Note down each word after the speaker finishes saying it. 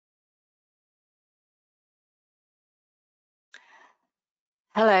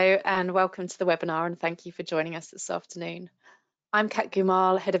Hello and welcome to the webinar, and thank you for joining us this afternoon. I'm Kat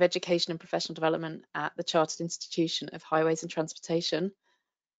Gumal, Head of Education and Professional Development at the Chartered Institution of Highways and Transportation.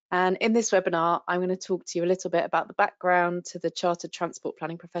 And in this webinar, I'm going to talk to you a little bit about the background to the Chartered Transport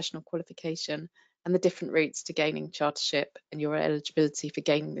Planning Professional qualification and the different routes to gaining chartership and your eligibility for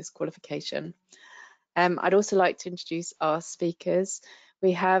gaining this qualification. I'd also like to introduce our speakers.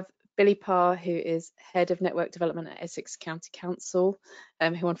 We have Billy Parr, who is Head of Network Development at Essex County Council,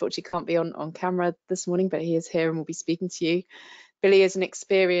 who unfortunately can't be on camera this morning, but he is here and will be speaking to you. Billy is an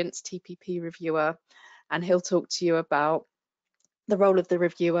experienced TPP reviewer, and he'll talk to you about the role of the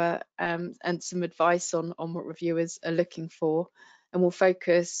reviewer and some advice on what reviewers are looking for. And we'll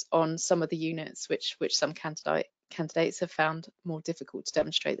focus on some of the units which some candidates have found more difficult to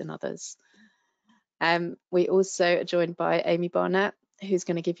demonstrate than others. We also are joined by Amy Barnett, who's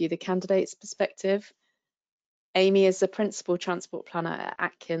going to give you the candidate's perspective. Amy is the Principal Transport Planner at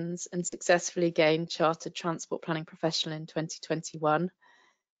Atkins and successfully gained Chartered Transport Planning Professional in 2021.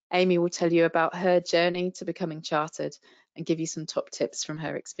 Amy will tell you about her journey to becoming chartered and give you some top tips from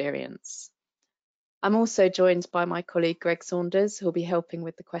her experience. I'm also joined by my colleague Greg Saunders, who will be helping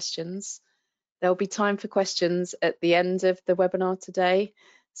with the questions. There'll be time for questions at the end of the webinar today.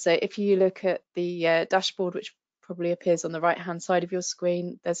 So if you look at the dashboard, which probably appears on the right-hand side of your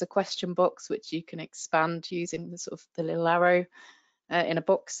screen, there's a question box which you can expand using the sort of the little arrow in a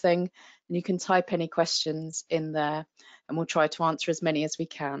box thing, and you can type any questions in there, and we'll try to answer as many as we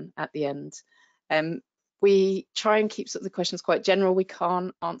can at the end. We try and keep sort of the questions quite general. We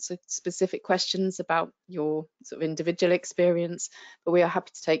can't answer specific questions about your sort of individual experience, but we are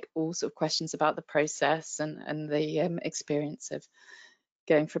happy to take all sort of questions about the process and the experience of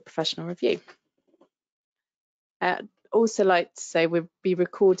going for professional review. I'd also like to say we'll be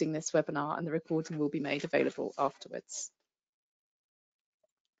recording this webinar, and the recording will be made available afterwards.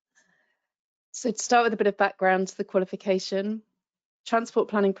 So to start with a bit of background to the qualification, Transport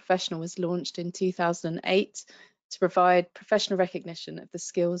Planning Professional was launched in 2008 to provide professional recognition of the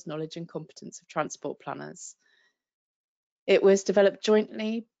skills, knowledge and competence of transport planners. It was developed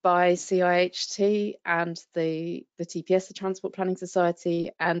jointly by CIHT and the TPS, the Transport Planning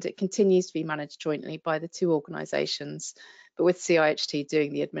Society, and it continues to be managed jointly by the two organisations, but with CIHT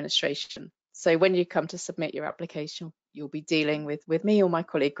doing the administration. So when you come to submit your application, you'll be dealing with me or my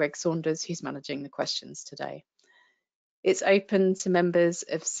colleague Greg Saunders, who's managing the questions today. It's open to members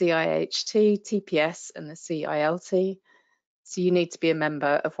of CIHT, TPS and the CILT, so you need to be a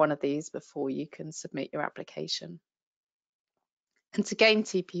member of one of these before you can submit your application. And to gain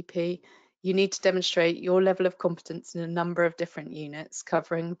TPP, you need to demonstrate your level of competence in a number of different units,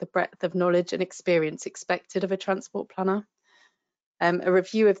 covering the breadth of knowledge and experience expected of a transport planner. A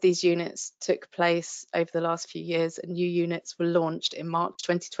review of these units took place over the last few years, and new units were launched in March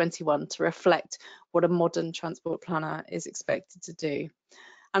 2021 to reflect what a modern transport planner is expected to do.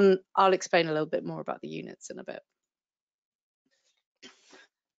 And I'll explain a little bit more about the units in a bit.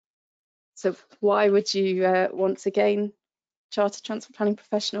 So why would you want to gain Chartered Transport Planning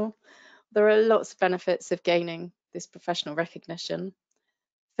Professional? There are lots of benefits of gaining this professional recognition.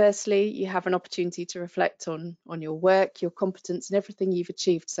 Firstly, you have an opportunity to reflect on your work, your competence and everything you've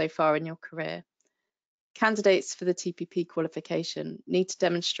achieved so far in your career. Candidates for the TPP qualification need to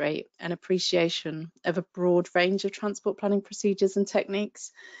demonstrate an appreciation of a broad range of transport planning procedures and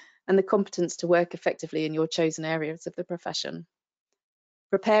techniques and the competence to work effectively in your chosen areas of the profession.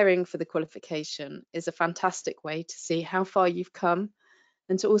 Preparing for the qualification is a fantastic way to see how far you've come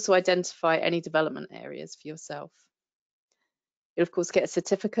and to also identify any development areas for yourself. You'll of course get a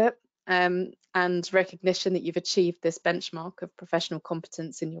certificate and recognition that you've achieved this benchmark of professional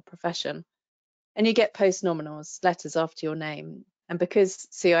competence in your profession. And you get post-nominals, letters after your name. And because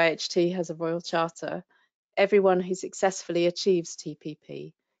CIHT has a Royal Charter, everyone who successfully achieves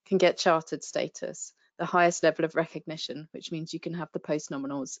TPP can get chartered status, the highest level of recognition, which means you can have the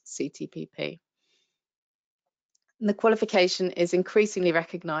post-nominals CTPP. And the qualification is increasingly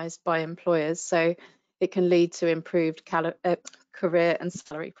recognised by employers, so it can lead to improved career and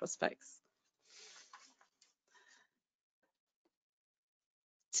salary prospects.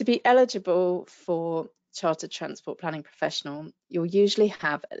 To be eligible for Chartered Transport Planning Professional, you'll usually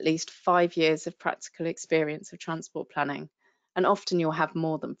have at least 5 years of practical experience of transport planning, and often you'll have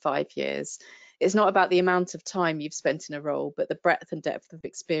more than 5 years. It's not about the amount of time you've spent in a role, but the breadth and depth of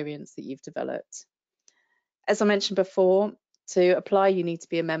experience that you've developed. As I mentioned before, to apply, you need to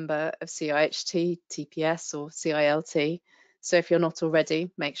be a member of CIHT, TPS or CILT. So if you're not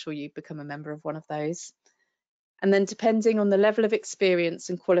already, make sure you become a member of one of those. And then depending on the level of experience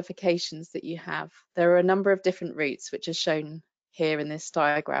and qualifications that you have, there are a number of different routes which are shown here in this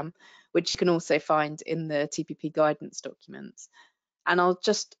diagram, which you can also find in the TPP guidance documents. And I'll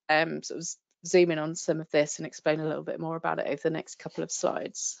just sort of zoom in on some of this and explain a little bit more about it over the next couple of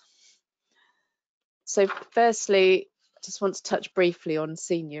slides. So firstly, I just want to touch briefly on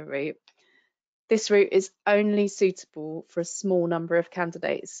senior route. This route is only suitable for a small number of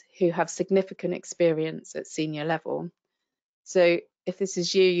candidates who have significant experience at senior level. So if this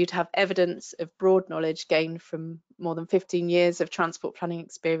is you, you'd have evidence of broad knowledge gained from more than 15 years of transport planning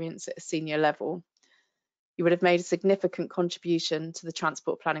experience at a senior level. You would have made a significant contribution to the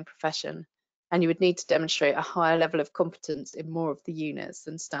transport planning profession, and you would need to demonstrate a higher level of competence in more of the units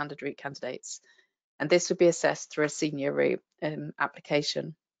than standard route candidates. And this would be assessed through a senior route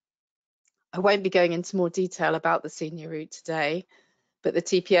application. I won't be going into more detail about the senior route today, but the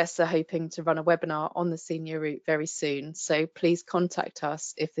TPS are hoping to run a webinar on the senior route very soon, so please contact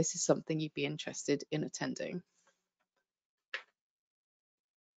us if this is something you'd be interested in attending.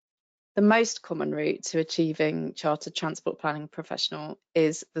 The most common route to achieving Chartered Transport Planning Professional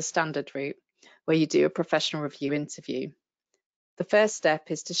is the standard route, where you do a professional review interview. The first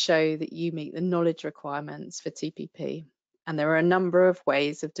step is to show that you meet the knowledge requirements for TPP, and there are a number of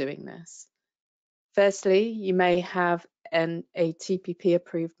ways of doing this. Firstly, you may have a TPP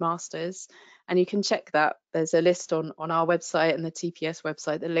approved masters, and you can check that. There's a list on our website and the TPS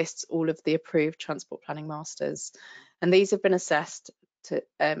website that lists all of the approved transport planning masters, and these have been assessed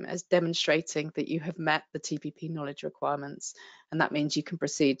as demonstrating that you have met the TPP knowledge requirements, and that means you can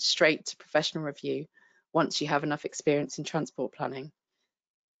proceed straight to professional review once you have enough experience in transport planning.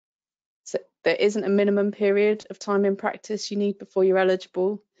 So there isn't a minimum period of time in practice you need before you're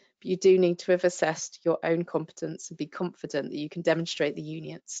eligible, but you do need to have assessed your own competence and be confident that you can demonstrate the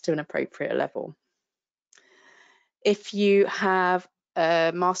units to an appropriate level. If you have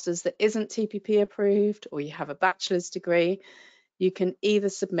a master's that isn't TPP approved, or you have a bachelor's degree, you can either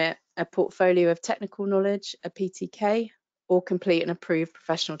submit a portfolio of technical knowledge, a PTK, or complete an approved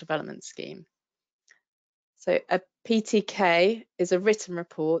professional development scheme. So a PTK is a written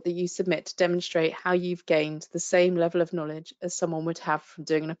report that you submit to demonstrate how you've gained the same level of knowledge as someone would have from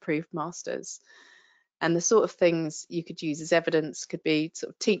doing an approved master's. And the sort of things you could use as evidence could be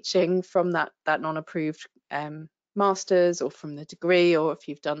sort of teaching from that non-approved master's, or from the degree, or if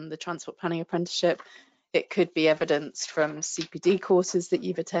you've done the transport planning apprenticeship. It could be evidence from CPD courses that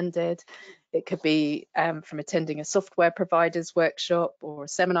you've attended. It could be from attending a software provider's workshop or a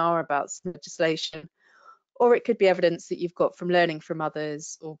seminar about some legislation. Or it could be evidence that you've got from learning from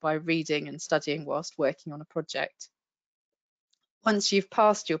others, or by reading and studying whilst working on a project. Once you've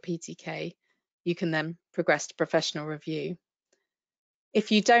passed your PTK, you can then progress to professional review.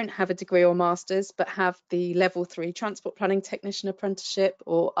 If you don't have a degree or master's, but have the level 3 transport planning technician apprenticeship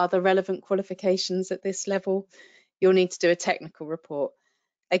or other relevant qualifications at this level, you'll need to do a technical report.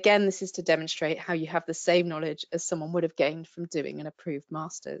 Again, this is to demonstrate how you have the same knowledge as someone would have gained from doing an approved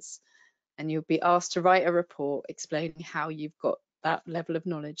master's. And you'll be asked to write a report explaining how you've got that level of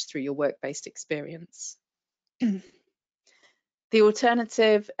knowledge through your work-based experience. The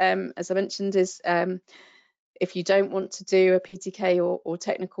alternative, as I mentioned, is if you don't want to do a PTK or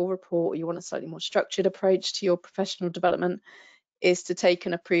technical report, or you want a slightly more structured approach to your professional development, is to take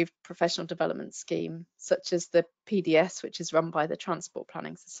an approved professional development scheme, such as the PDS, which is run by the Transport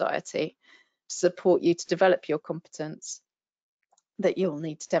Planning Society, to support you to develop your competence that you'll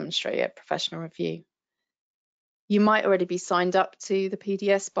need to demonstrate at professional review. You might already be signed up to the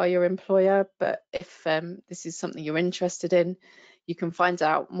PDS by your employer, but if this is something you're interested in, you can find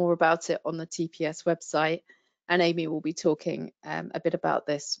out more about it on the TPS website, and Amy will be talking a bit about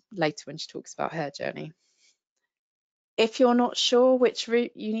this later when she talks about her journey. If you're not sure which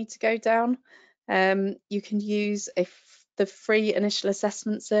route you need to go down, you can use the free initial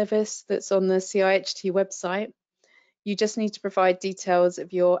assessment service that's on the CIHT website. You just need to provide details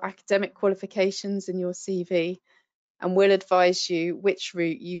of your academic qualifications in your CV, and we'll advise you which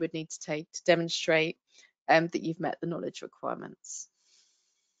route you would need to take to demonstrate that you've met the knowledge requirements.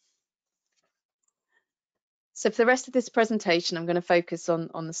 So for the rest of this presentation, I'm going to focus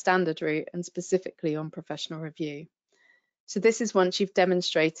on the standard route and specifically on professional review. So this is once you've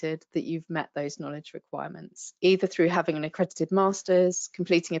demonstrated that you've met those knowledge requirements, either through having an accredited master's,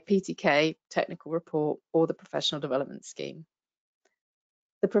 completing a PTK, technical report, or the professional development scheme.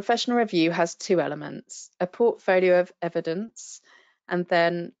 The professional review has two elements: a portfolio of evidence, and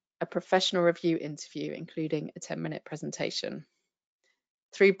then a professional review interview, including a 10-minute presentation.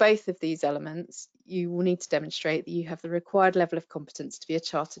 Through both of these elements, you will need to demonstrate that you have the required level of competence to be a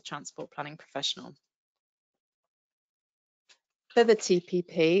chartered transport planning professional. For the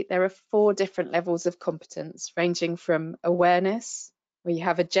TPP, there are 4 different levels of competence, ranging from awareness, where you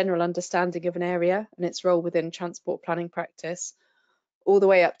have a general understanding of an area and its role within transport planning practice, all the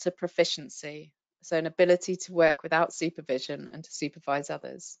way up to proficiency, so an ability to work without supervision and to supervise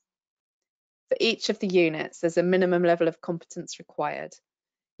others. For each of the units, there's a minimum level of competence required.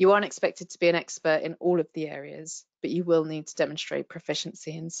 You aren't expected to be an expert in all of the areas, but you will need to demonstrate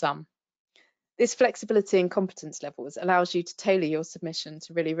proficiency in some. This flexibility in competence levels allows you to tailor your submission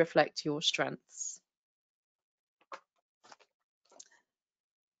to really reflect your strengths.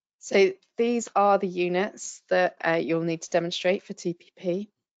 So these are the units that you'll need to demonstrate for TPP.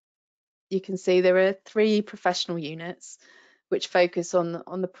 You can see there are 3 professional units which focus on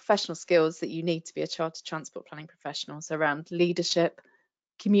the professional skills that you need to be a chartered transport planning professional, so around leadership,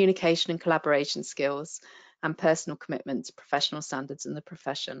 communication and collaboration skills, and personal commitment to professional standards in the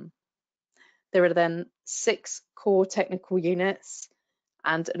profession. There are then 6 core technical units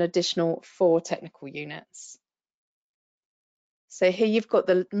and an additional 4 technical units. So here you've got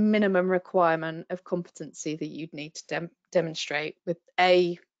the minimum requirement of competency that you'd need to demonstrate, with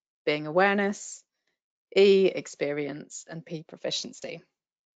A being awareness, E experience, and P proficiency.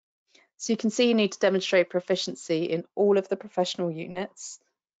 So you can see you need to demonstrate proficiency in all of the professional units.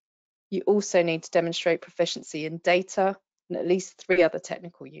 You also need to demonstrate proficiency in data and at least 3 other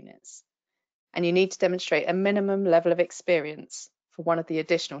technical units. And you need to demonstrate a minimum level of experience for one of the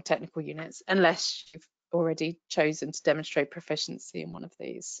additional technical units, unless you've already chosen to demonstrate proficiency in one of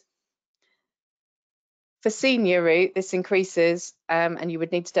these. For senior route, this increases and you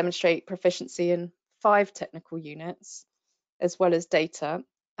would need to demonstrate proficiency in 5 technical units, as well as data,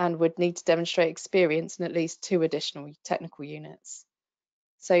 and would need to demonstrate experience in at least 2 additional technical units.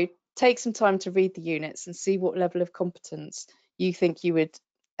 So take some time to read the units and see what level of competence you think you would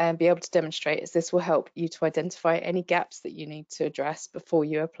be able to demonstrate, as this will help you to identify any gaps that you need to address before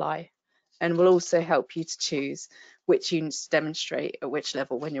you apply, and will also help you to choose which units to demonstrate at which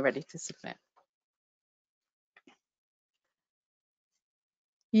level when you're ready to submit.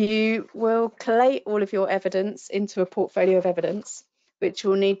 You will collate all of your evidence into a portfolio of evidence, which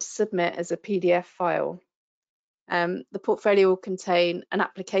you'll need to submit as a PDF file. The portfolio will contain an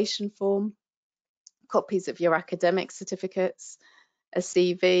application form, copies of your academic certificates, a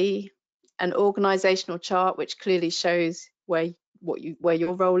CV, an organisational chart which clearly shows where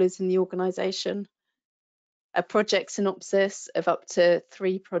your role is in the organisation, a project synopsis of up to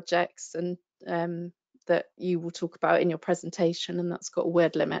 3 projects and that you will talk about in your presentation, and that's got a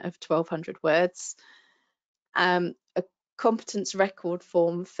word limit of 1,200 words. A competence record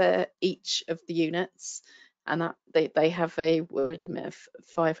form for each of the units, and that they have a word limit of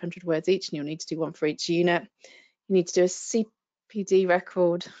 500 words each, and you'll need to do one for each unit. You need to do a CPD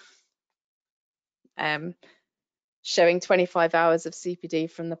record showing 25 hours of CPD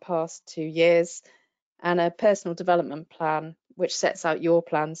from the past 2 years, and a personal development plan which sets out your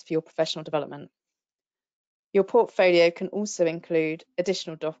plans for your professional development. Your portfolio can also include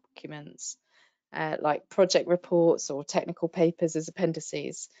additional documents like project reports or technical papers as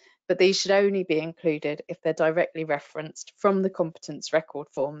appendices, but these should only be included if they're directly referenced from the competence record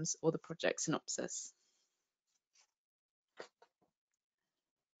forms or the project synopsis.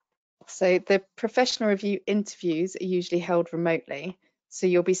 So the professional review interviews are usually held remotely, so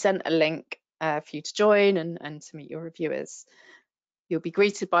you'll be sent a link for you to join and to meet your reviewers. You'll be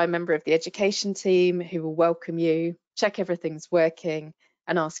greeted by a member of the education team who will welcome you, check everything's working,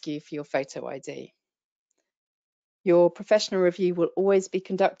 and ask you for your photo ID. Your professional review will always be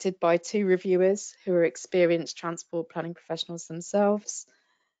conducted by 2 reviewers who are experienced transport planning professionals themselves.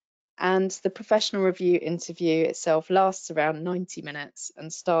 And the professional review interview itself lasts around 90 minutes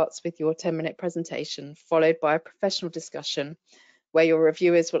and starts with your 10-minute presentation, followed by a professional discussion where your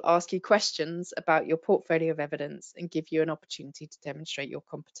reviewers will ask you questions about your portfolio of evidence and give you an opportunity to demonstrate your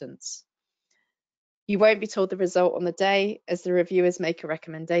competence. You won't be told the result on the day, as the reviewers make a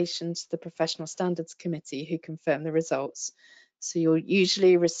recommendation to the Professional Standards Committee who confirm the results. So you'll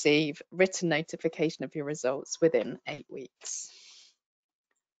usually receive written notification of your results within 8 weeks.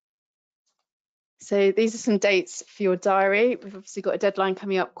 So these are some dates for your diary. We've obviously got a deadline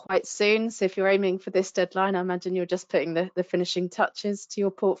coming up quite soon. So if you're aiming for this deadline, I imagine you're just putting the finishing touches to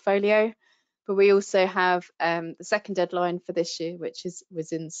your portfolio. But we also have the second deadline for this year, which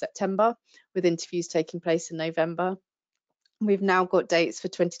was in September, with interviews taking place in November. We've now got dates for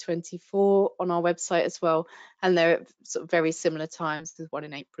 2024 on our website as well, and they're at sort of very similar times. There's one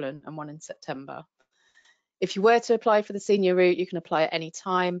in April and one in September. If you were to apply for the senior route, you can apply at any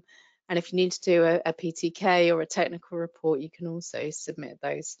time. And if you need to do a PTK or a technical report, you can also submit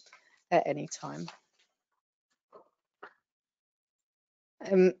those at any time.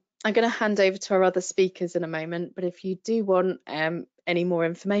 I'm going to hand over to our other speakers in a moment, but if you do want any more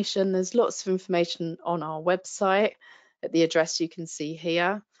information, there's lots of information on our website at the address you can see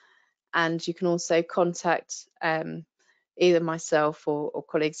here. And you can also contact either myself or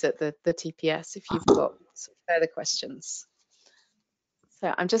colleagues at the TPS if you've got some further questions.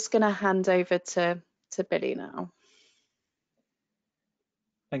 So I'm just going to hand over to Billy now.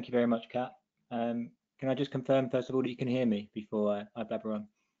 Thank you very much, Kat. Can I just confirm, first of all, that you can hear me before I blabber on?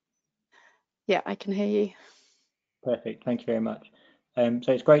 Yeah, I can hear you. Perfect, thank you very much. So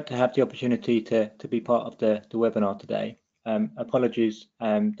it's great to have the opportunity to be part of the webinar today. Apologies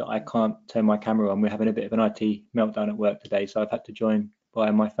that I can't turn my camera on. We're having a bit of an IT meltdown at work today, so I've had to join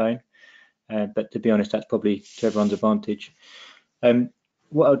via my phone. But to be honest, that's probably to everyone's advantage.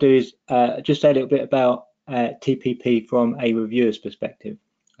 What I'll do is just say a little bit about TPP from a reviewer's perspective.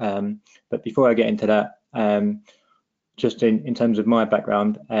 But before I get into that, just in terms of my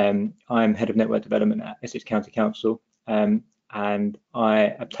background, I'm head of network development at Essex County Council, and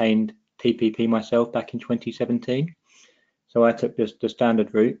I obtained TPP myself back in 2017. So I took the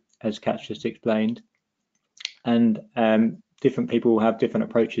standard route, as Kat just explained, and different people have different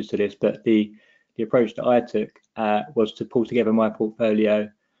approaches to this, but the approach that I took was to pull together my portfolio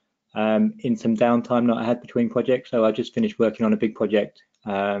in some downtime that I had between projects. So I just finished working on a big project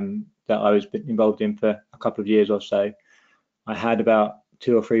that I was involved in for a couple of years or so. I had about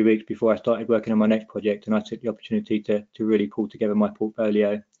 2 or 3 weeks before I started working on my next project, and I took the opportunity to really pull together my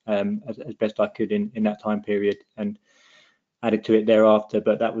portfolio as best I could in that time period, and added to it thereafter.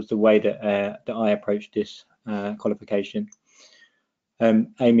 But that was the way that I approached this qualification.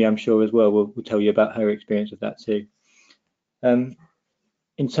 Amy, I'm sure as well, will tell you about her experience of that too.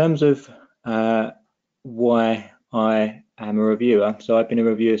 In terms of why I am a reviewer, so I've been a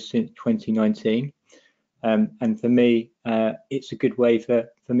reviewer since 2019. And for me, it's a good way for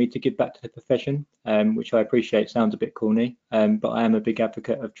me to give back to the profession, which I appreciate sounds a bit corny, but I am a big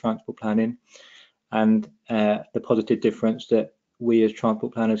advocate of transport planning and the positive difference that we as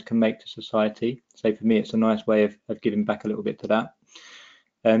transport planners can make to society. So for me, it's a nice way of giving back a little bit to that.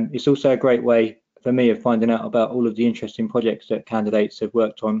 It's also a great way for me of finding out about all of the interesting projects that candidates have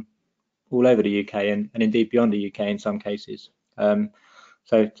worked on all over the UK and indeed beyond the UK in some cases.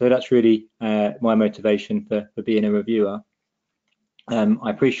 So that's really my motivation for being a reviewer. I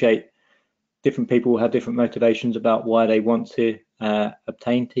appreciate different people have different motivations about why they want to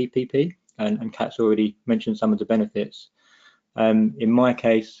obtain TPP, and Kat's already mentioned some of the benefits. In my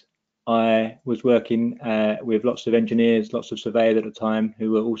case, I was working with lots of engineers, lots of surveyors at the time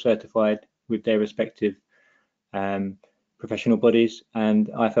who were all certified with their respective professional bodies, and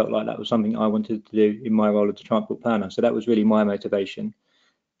I felt like that was something I wanted to do in my role as a transport planner. So that was really my motivation.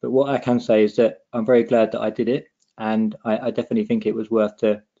 But what I can say is that I'm very glad that I did it, and I definitely think it was worth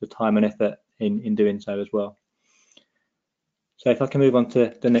the time and effort in doing so as well. So if I can move on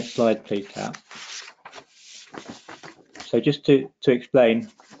to the next slide, please, Kat. So just to explain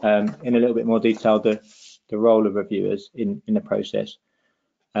in a little bit more detail the role of reviewers in the process,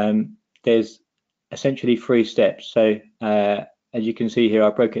 there's essentially 3 steps. So as you can see here,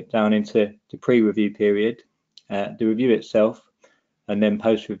 I broke it down into the pre-review period, the review itself, and then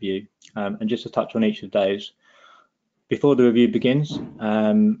post-review. And just to touch on each of those, before the review begins,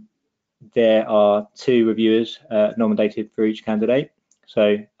 there are 2 reviewers nominated for each candidate.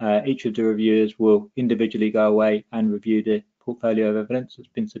 So each of the reviewers will individually go away and review the portfolio of evidence that's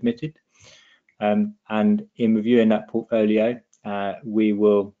been submitted. And in reviewing that portfolio, we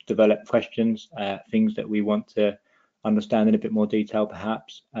will develop questions, things that we want to understand in a bit more detail,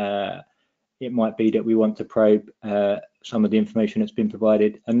 perhaps. It might be that we want to probe some of the information that's been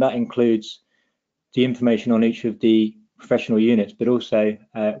provided, and that includes the information on each of the professional units, but also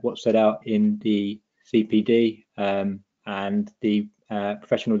what's set out in the CPD and the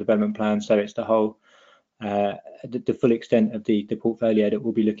professional development plan. So it's the whole, the full extent of the portfolio that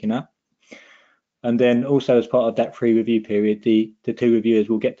we'll be looking at. And then also as part of that pre-review period, the 2 reviewers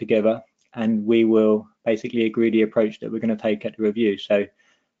will get together and we will basically agree the approach that we're going to take at the review. So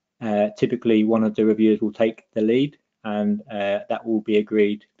typically one of the reviewers will take the lead, and that will be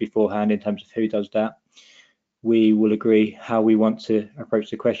agreed beforehand in terms of who does that. We will agree how we want to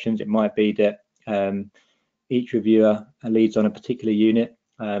approach the questions. It might be that each reviewer leads on a particular unit.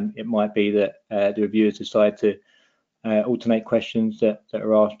 It might be that the reviewers decide to alternate questions that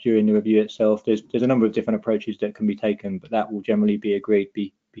are asked during the review itself. There's a number of different approaches that can be taken, but that will generally be agreed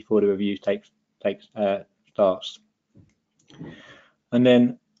before the review starts. And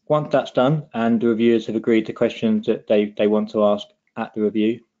then once that's done and the reviewers have agreed the questions that they want to ask at the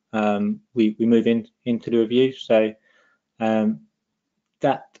review, we move into the review. So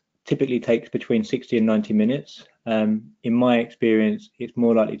that typically takes between 60 and 90 minutes. In my experience, it's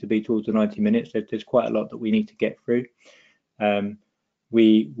more likely to be towards the 90 minutes. There's quite a lot that we need to get through.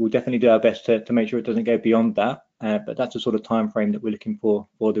 We will definitely do our best to make sure it doesn't go beyond that, but that's the sort of time frame that we're looking for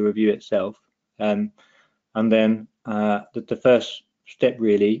the review itself. And then the first step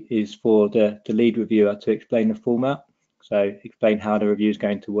really is for the lead reviewer to explain the format, so explain how the review is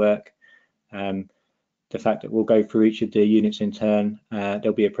going to work, the fact that we'll go through each of the units in turn.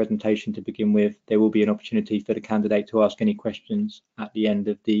 There'll be a presentation to begin with. There will be an opportunity for the candidate to ask any questions at the end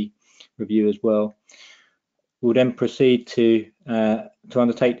of the review as well. We'll then proceed to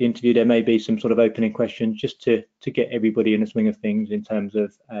undertake the interview. There may be some sort of opening questions just to get everybody in the swing of things in terms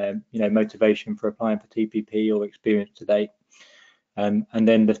of motivation for applying for TPP or experience to date. And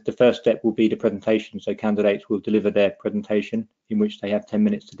then the first step will be the presentation. So candidates will deliver their presentation, in which they have 10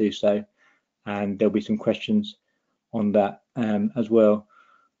 minutes to do so, and there'll be some questions on that as well.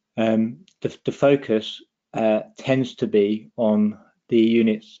 The focus tends to be on the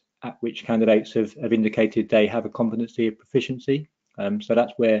units at which candidates have indicated they have a competency of proficiency. So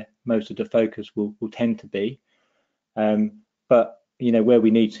that's where most of the focus will tend to be. But where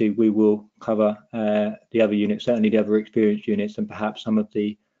we need to, we will cover the other units, certainly the other experience units, and perhaps some of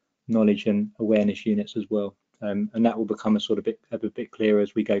the knowledge and awareness units as well. And that will become a bit clearer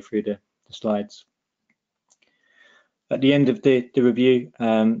as we go through the slides. At the end of the review,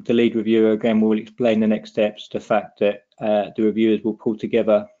 the lead reviewer again will explain the next steps, the fact that the reviewers will pull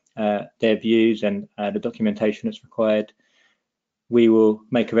together their views and the documentation that's required. We will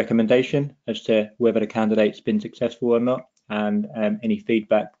make a recommendation as to whether the candidate's been successful or not, and any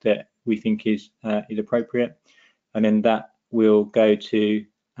feedback that we think is appropriate, and then that will go to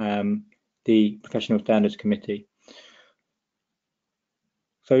the Professional Standards Committee.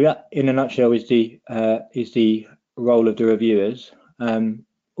 So that, in a nutshell, is the role of the reviewers.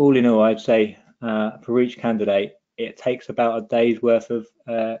 All in all, I'd say for each candidate, it takes about a day's worth of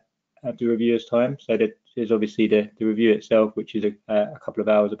the reviewer's time. So there's obviously the review itself, which is a couple of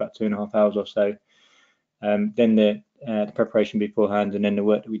hours, about 2.5 hours or so. Then the preparation beforehand, and then the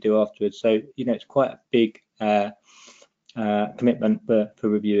work that we do afterwards. So it's quite a big commitment for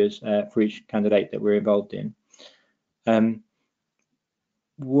reviewers for each candidate that we're involved in.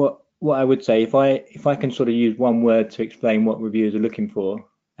 What I would say, if I can sort of use one word to explain what reviewers are looking for,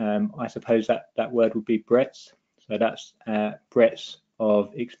 I suppose that word would be breadth. So that's breadth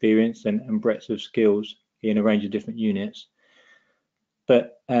of experience and breadth of skills in a range of different units.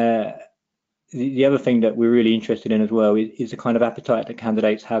 But the other thing that we're really interested in as well is the kind of appetite that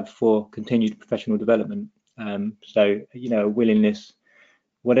candidates have for continued professional development. So a willingness,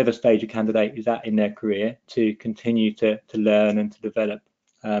 whatever stage a candidate is at in their career, to continue to learn and to develop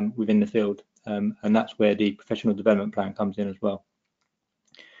within the field, and that's where the professional development plan comes in as well.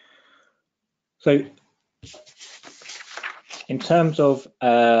 So in terms of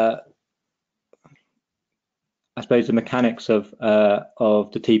I suppose the mechanics of the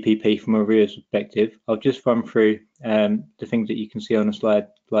TPP from a reviewer's perspective, I'll just run through the things that you can see on the slide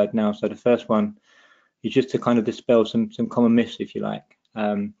now. So the first one is just to kind of dispel some common myths, if you like,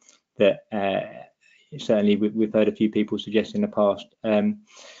 that certainly we've heard a few people suggest in the past.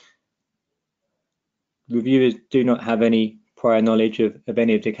 Reviewers do not have any prior knowledge of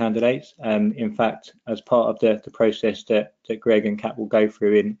any of the candidates. In fact, as part of the process that Greg and Kat will go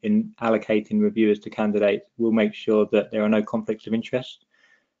through in allocating reviewers to candidates, we'll make sure that there are no conflicts of interest.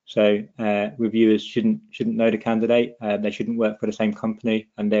 So reviewers shouldn't know the candidate, they shouldn't work for the same company,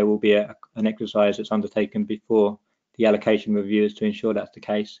 and there will be an exercise that's undertaken before the allocation of reviewers to ensure that's the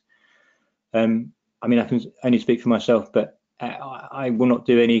case. I mean, I can only speak for myself, but I will not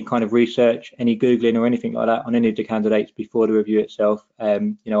do any kind of research, any Googling or anything like that on any of the candidates before the review itself.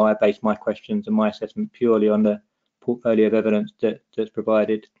 I base my questions and my assessment purely on the portfolio of evidence that's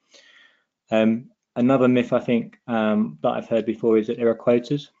provided. Another myth I think that I've heard before is that there are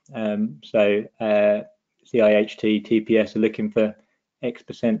quotas. So CIHT, TPS are looking for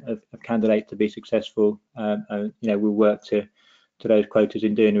X% of candidates to be successful. We'll work to those quotas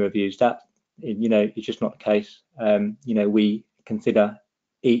in doing the reviews. That it's just not the case. We consider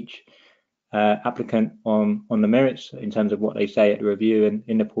each applicant on the merits in terms of what they say at the review and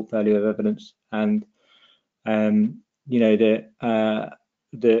in the portfolio of evidence, and the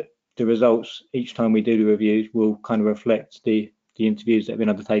results each time we do the reviews will kind of reflect the interviews that have been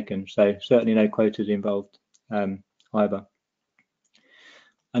undertaken. So certainly no quotas involved either.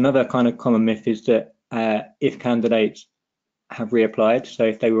 Another kind of common myth is that if candidates have reapplied, so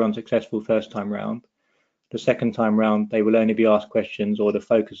if they were unsuccessful first time round, the second time round they will only be asked questions, or the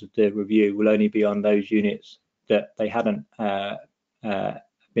focus of the review will only be on those units that they hadn't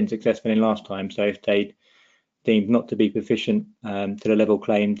been successful in last time. So if they deemed not to be proficient to the level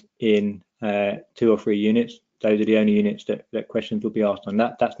claimed in 2 or 3 units, those are the only units that questions will be asked on.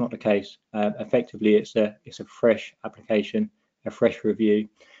 That's not the case. Effectively, it's a fresh application, a fresh review.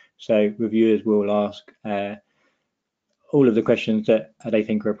 So reviewers will ask all of the questions that they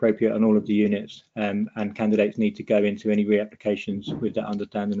think are appropriate on all of the units, and candidates need to go into any reapplications with that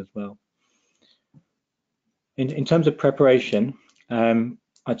understanding as well. In terms of preparation,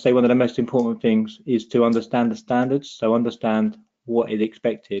 I'd say one of the most important things is to understand the standards, so understand what is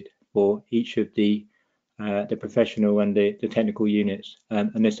expected for each of the professional and the technical units.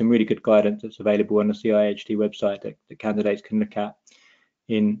 And there's some really good guidance that's available on the CIHT website that candidates can look at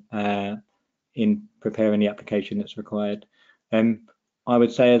in preparing the application that's required. I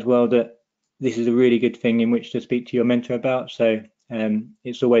would say as well that this is a really good thing in which to speak to your mentor about. So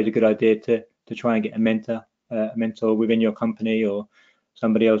it's always a good idea to try and get a mentor within your company, or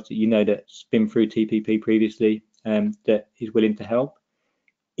somebody else that you know that's been through TPP previously, that is willing to help.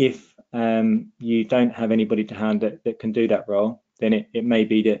 If you don't have anybody to hand that can do that role, then it may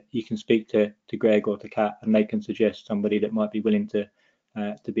be that you can speak to Greg or to Kat, and they can suggest somebody that might be willing to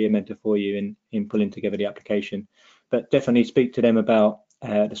be a mentor for you in pulling together the application. But definitely speak to them about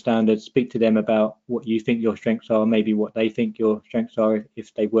the standards, speak to them about what you think your strengths are, maybe what they think your strengths are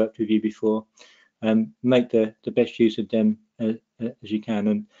if they've worked with you before. Make the best use of them as you can.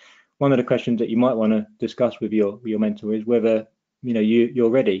 And one of the questions that you might want to discuss with your mentor is whether you're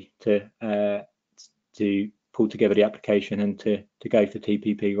ready to pull together the application and to go for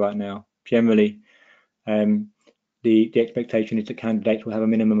TPP right now. Generally, the expectation is that candidates will have a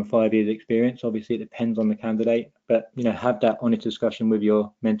minimum of 5 years experience. Obviously, it depends on the candidate, but have that honest discussion with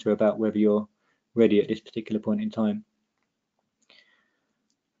your mentor about whether you're ready at this particular point in time.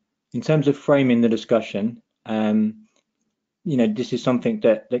 In terms of framing the discussion, this is something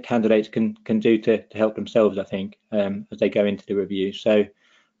that candidates can do to help themselves, I think, as they go into the review. So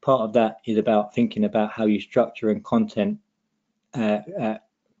part of that is about thinking about how you structure and content, the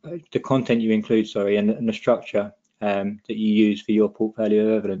content you include, and the structure that you use for your portfolio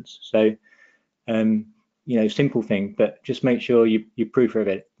of evidence. So, simple thing, but just make sure you proofread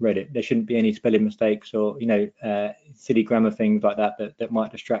it. There shouldn't be any spelling mistakes or, silly grammar things like that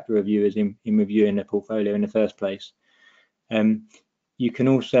might distract the reviewers in reviewing the portfolio in the first place. You can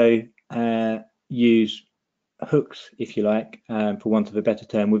also use hooks, if you like, for want of a better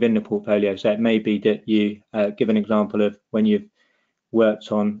term, within the portfolio. So it may be that you give an example of when you've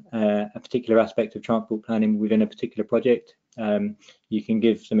worked on a particular aspect of transport planning within a particular project. You can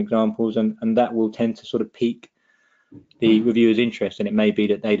give some examples, and that will tend to sort of pique the reviewer's interest, and it may be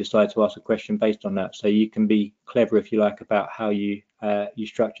that they decide to ask a question based on that. So you can be clever, if you like, about how you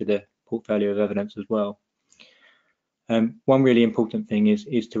structure the portfolio of evidence as well. One really important thing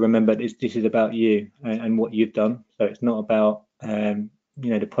is to remember this is about you and what you've done. So it's not about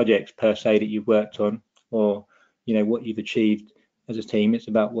the projects per se that you've worked on, or what you've achieved as a team. It's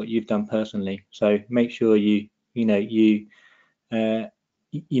about what you've done personally. So make sure you make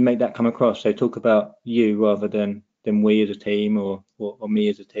that come across. So talk about you rather than we as a team or me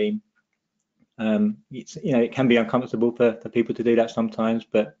as a team. It can be uncomfortable for people to do that sometimes,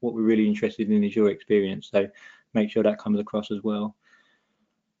 but what we're really interested in is your experience. So make sure that comes across as well.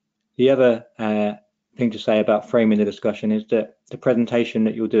 The other thing to say about framing the discussion is that the presentation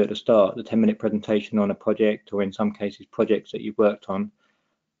that you'll do at the start, the 10-minute presentation on a project, or in some cases projects that you've worked on,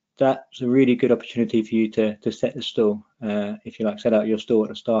 that's a really good opportunity for you to set the stall, if you like, set out your stall at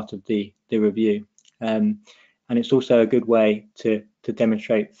the start of the review. And it's also a good way to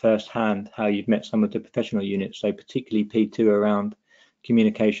demonstrate firsthand how you've met some of the professional units, so particularly P2 around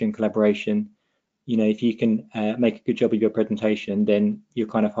communication, collaboration. If you can make a good job of your presentation, then you're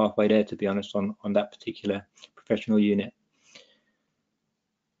kind of halfway there, to be honest, on that particular professional unit.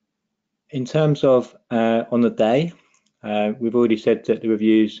 In terms of on the day, we've already said that the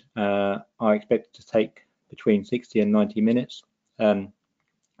reviews are expected to take between 60 and 90 minutes. So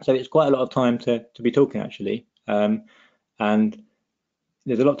it's quite a lot of time to be talking, actually. And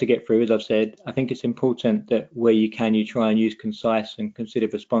there's a lot to get through, as I've said. I think it's important that where you can, you try and use concise and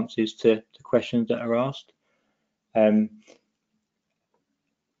considered responses to questions that are asked. The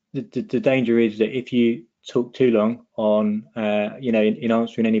danger is that if you talk too long on, in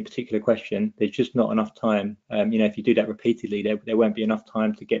answering any particular question, there's just not enough time. If you do that repeatedly, there won't be enough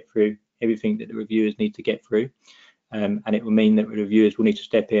time to get through everything that the reviewers need to get through. And it will mean that the reviewers will need to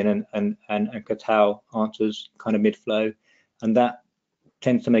step in and curtail answers kind of mid-flow, and that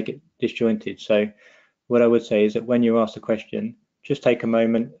tends to make it disjointed. So what I would say is that when you're asked a question, just take a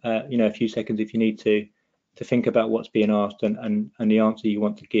moment, a few seconds if you need to, think about what's being asked and the answer you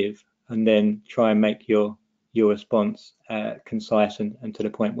want to give, and then try and make your response concise and to the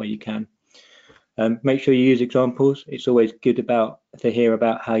point where you can. Make sure you use examples. It's always good to hear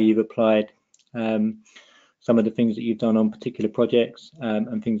about how you've applied some of the things that you've done on particular projects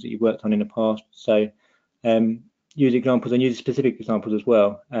and things that you've worked on in the past. So use examples, and use specific examples as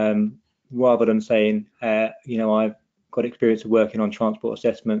well, rather than saying, you know, I've got experience of working on transport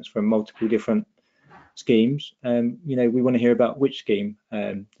assessments from multiple different schemes. You know, we want to hear about which scheme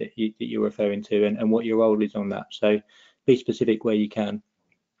that you're referring to and what your role is on that. So be specific where you can.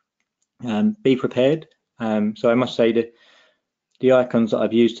 Be prepared. So I must say that the icons that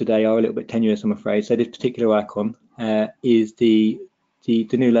I've used today are a little bit tenuous, I'm afraid. So this particular icon is the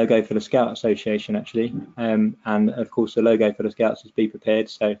new logo for the Scout Association, actually, and of course the logo for the Scouts is Be Prepared,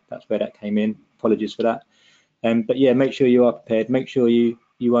 so that's where that came in. Apologies for that. But yeah, make sure you are prepared. Make sure you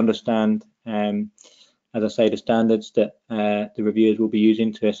understand, as I say, the standards that the reviewers will be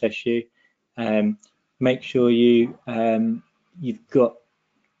using to assess you. Make sure you've got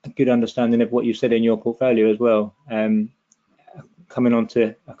a good understanding of what you said in your portfolio as well. Coming on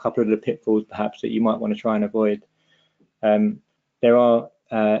to a couple of the pitfalls perhaps that you might want to try and avoid. There are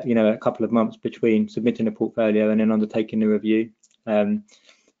you know, a couple of months between submitting a portfolio and then undertaking the review.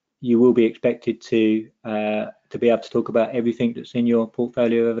 You will be expected to be able to talk about everything that's in your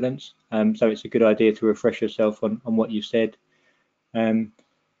portfolio evidence. So it's a good idea to refresh yourself on what you said.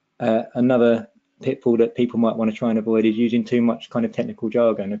 Another pitfall that people might want to try and avoid is using too much kind of technical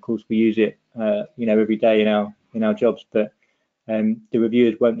jargon. Of course, we use it you know, every day in our jobs, but the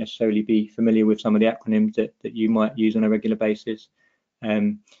reviewers won't necessarily be familiar with some of the acronyms that you might use on a regular basis.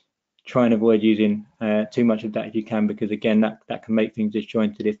 Try and avoid using too much of that if you can, because again, that can make things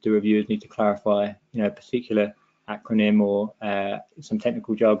disjointed if the reviewers need to clarify, you know, a particular acronym or some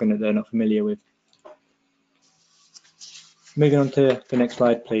technical jargon that they're not familiar with. Moving on to the next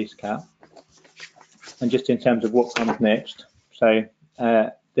slide, please, Kat. And just in terms of what comes next, so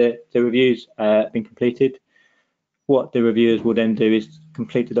the reviews have been completed. What the reviewers will then do is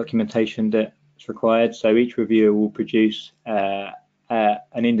complete the documentation that's required. So each reviewer will produce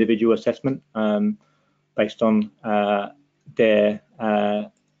an individual assessment based on their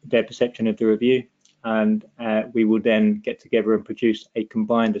perception of the review, and we will then get together and produce a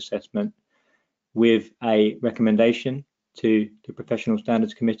combined assessment with a recommendation to the Professional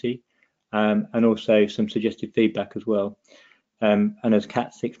Standards Committee, and also some suggested feedback as well. And as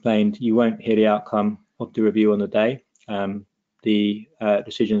Kat's explained, you won't hear the outcome of the review on the day. The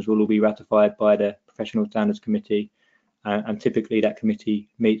decisions will all be ratified by the Professional Standards Committee, and typically that committee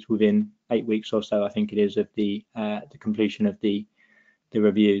meets within 8 weeks or so, I think it is, of the completion of the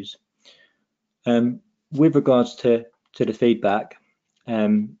reviews. With regards to the feedback,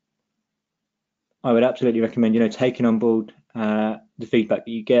 I would absolutely recommend, you know, taking on board the feedback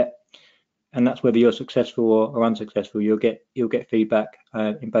that you get, and that's whether you're successful or unsuccessful. You'll get feedback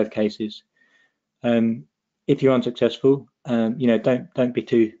in both cases. If you're unsuccessful, you know, don't be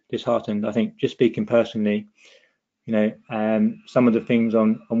too disheartened. I think, just speaking personally, you know, some of the things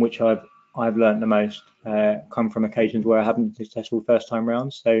on which I've learned the most come from occasions where I haven't been successful first time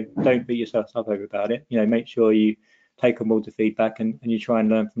round. So don't beat yourself up over about it. You know, make sure you take on board the feedback and you try and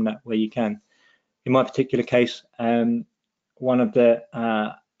learn from that where you can. In my particular case, one of the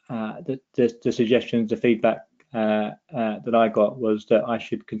suggestions, the feedback that I got was that I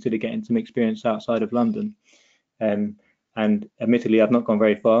should consider getting some experience outside of London. And admittedly, I've not gone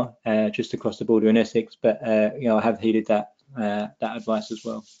very far, just across the border in Essex, but you know, I have heeded that advice as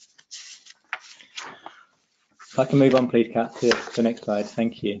well. If I can move on, please, Kat, to the next slide.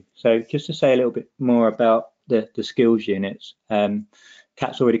 Thank you. So just to say a little bit more about the skills units.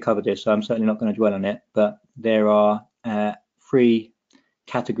 Kat's already covered this, so I'm certainly not going to dwell on it, but there are 3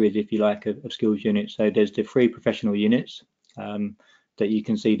 categories, if you like, of skills units. So there's the 3 professional units that you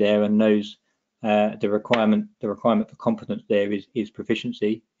can see there, and those the requirement for competence there is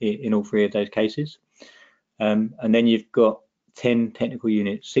proficiency in all 3 of those cases. And then you've got 10 technical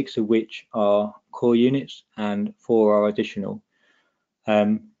units, 6 of which are core units and 4 are additional.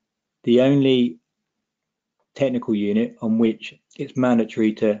 The only technical unit on which it's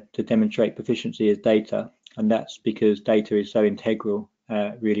mandatory to demonstrate proficiency is data, and that's because data is so integral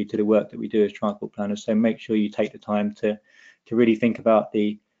really to the work that we do as transport planners. So make sure you take the time to really think about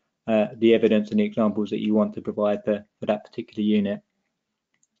the evidence and the examples that you want to provide for that particular unit.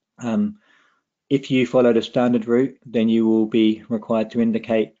 If you follow the standard route, then you will be required to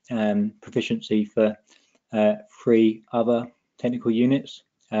indicate proficiency for 3 other technical units.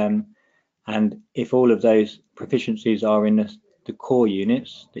 And if all of those proficiencies are in the core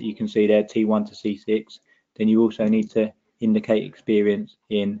units that you can see there, T1 to C6, then you also need to indicate experience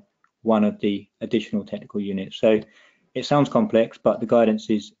in one of the additional technical units. So it sounds complex, but the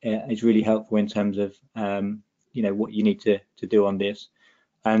guidance is really helpful in terms of what you need to do on this.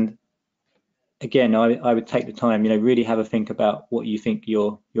 And again, I would take the time, really have a think about what you think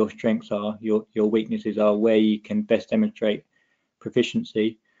your strengths are, your weaknesses are, where you can best demonstrate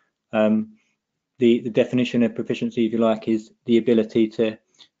proficiency. The definition of proficiency, if you like, is the ability to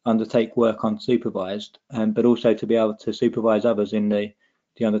undertake work unsupervised, but also to be able to supervise others in the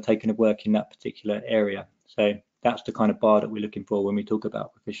undertaking of work in that particular area. So that's the kind of bar that we're looking for when we talk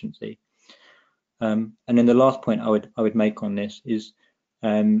about proficiency. And then the last point I would make on this is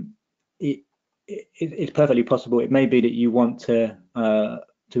it's perfectly possible. It may be that you want to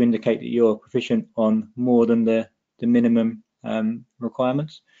indicate that you're proficient on more than the minimum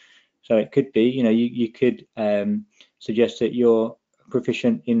requirements. So it could be, you could suggest that you're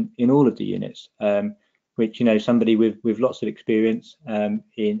proficient in all of the units, which, somebody with lots of experience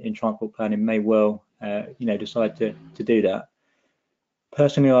in transport planning may well, decide to do that.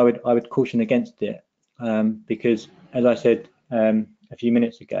 Personally, I would caution against it because, as I said a few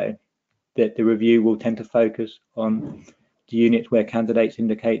minutes ago, that the review will tend to focus on the units where candidates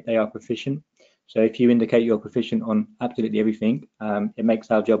indicate they are proficient. So if you indicate you're proficient on absolutely everything, it makes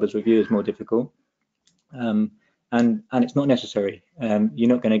our job as reviewers more difficult, and it's not necessary. You're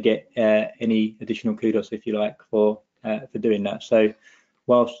not going to get any additional kudos, if you like, for doing that. So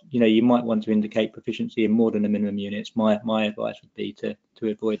whilst you might want to indicate proficiency in more than the minimum units, my advice would be to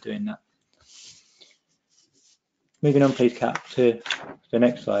avoid doing that. Moving on, please, Kat, to the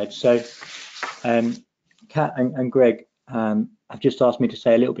next slide. So Kat and Greg have just asked me to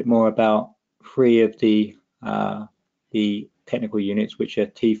say a little bit more about 3 of the technical units, which are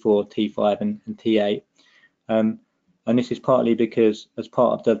T4, T5 and T8. And this is partly because, as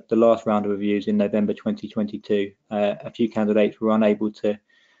part of the last round of reviews in November 2022, a few candidates were unable to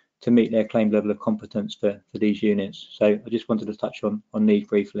meet their claimed level of competence for these units. So I just wanted to touch on these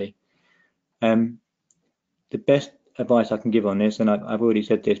briefly. The best advice I can give on this, and I've already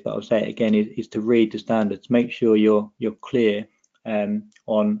said this, but I'll say it again, is to read the standards. Make sure you're clear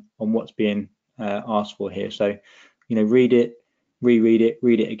on what's being asked for here. So, read it, reread it,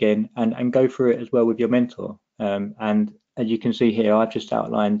 read it again, and go through it as well with your mentor. And as you can see here, I've just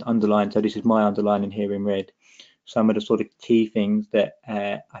underlined, so this is my underlining here in red, some of the sort of key things that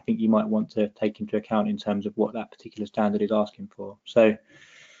I think you might want to take into account in terms of what that particular standard is asking for. So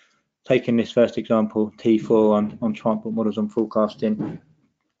taking this first example, T4 on transport models and forecasting,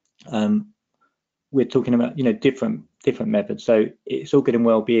 we're talking about different methods. So it's all good and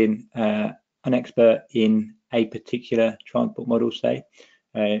well being an expert in a particular transport model, say,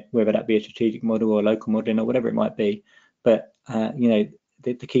 whether that be a strategic model or local modeling or whatever it might be. But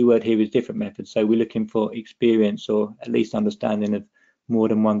the key word here is different methods. So we're looking for experience or at least understanding of more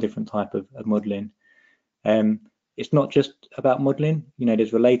than one different type of modeling. It's not just about modeling,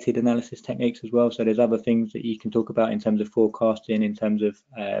 there's related analysis techniques as well. So there's other things that you can talk about in terms of forecasting, in terms of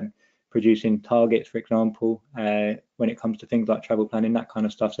producing targets, for example, when it comes to things like travel planning, that kind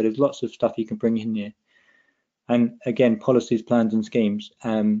of stuff. So there's lots of stuff you can bring in here. And again, policies, plans and schemes,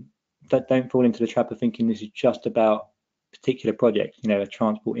 that don't fall into the trap of thinking this is just about particular projects, a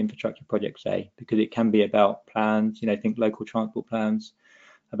transport infrastructure project, say, because it can be about plans, think local transport plans,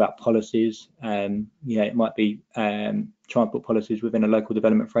 about policies, it might be transport policies within a local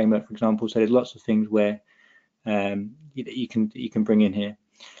development framework, for example. So there's lots of things where you can bring in here.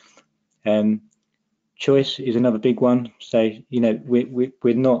 Choice is another big one. So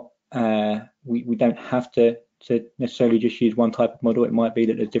we're not we don't have to necessarily just use one type of model. It might be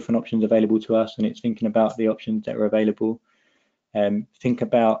that there's different options available to us, and it's thinking about the options that are available. Think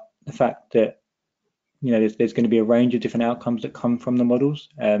about the fact that there's going to be a range of different outcomes that come from the models,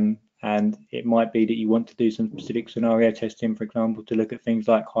 and it might be that you want to do some specific scenario testing, for example, to look at things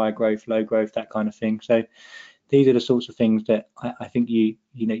like high growth, low growth, that kind of thing. So these are the sorts of things that I think you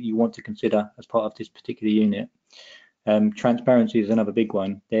want to consider as part of this particular unit. Transparency is another big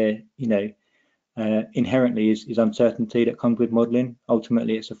one. There, inherently is uncertainty that comes with modelling.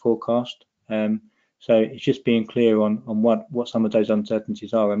 Ultimately, it's a forecast. So it's just being clear on what some of those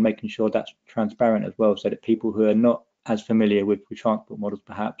uncertainties are and making sure that's transparent as well, so that people who are not as familiar with transport models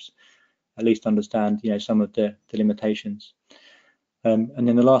perhaps at least understand some of the limitations. And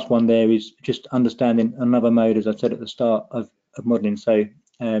then the last one there is just understanding another mode, as I said at the start, of modelling. So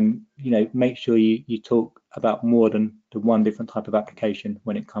make sure you talk about more than the one different type of application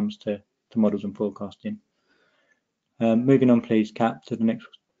when it comes to models and forecasting. Moving on, please, Kat, to the next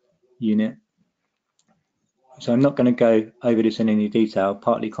unit. So I'm not going to go over this in any detail,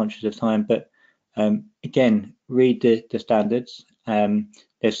 partly conscious of time, but Again, read the standards.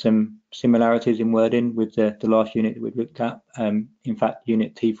 There's some similarities in wording with the last unit that we've looked at. In fact,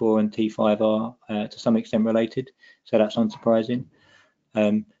 unit T4 and T5 are to some extent related, so that's unsurprising.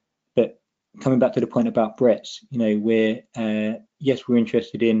 But coming back to the point about Brett's, we're yes, we're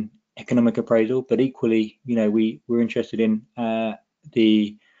interested in economic appraisal, but equally, we're interested in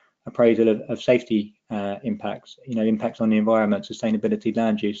the appraisal of safety impacts, impacts on the environment, sustainability,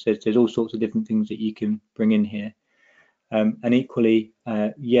 land use. There's all sorts of different things that you can bring in here. And equally,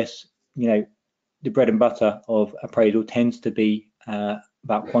 yes, the bread and butter of appraisal tends to be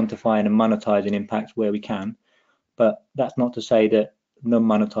about quantifying and monetizing impacts where we can, but that's not to say that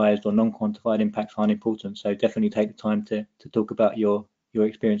non-monetized or non-quantified impacts aren't important. So definitely take the time to talk about your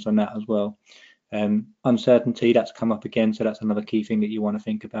experience on that as well. Uncertainty, that's come up again, so that's another key thing that you want to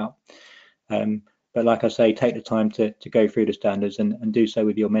think about. But like I say, take the time to go through the standards and do so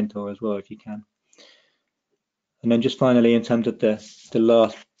with your mentor as well if you can. And then just finally, in terms of the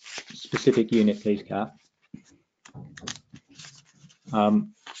last specific unit, please, Kat.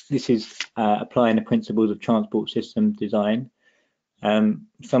 This is applying the principles of transport system design.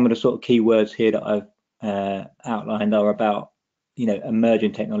 Some of the sort of key words here that I've outlined are about,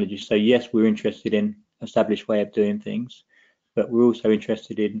 emerging technologies. So yes, we're interested in established way of doing things, but we're also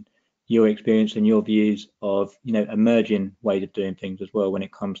interested in your experience and your views of, emerging ways of doing things as well when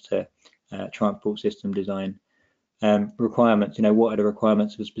it comes to transport system design. Requirements, what are the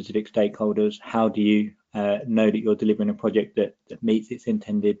requirements of specific stakeholders? How do you know that you're delivering a project that meets its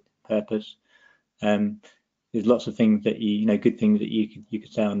intended purpose? There's lots of things that good things that you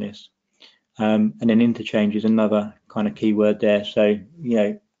could say on this. And then interchange is another kind of key word there. So,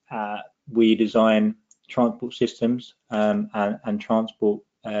 we design transport systems and transport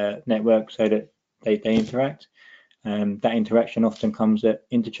networks so that they interact. That interaction often comes at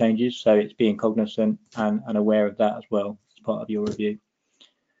interchanges, so it's being cognizant and aware of that as well as part of your review.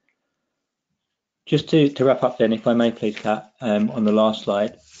 Just to wrap up then, if I may please, Kat, on the last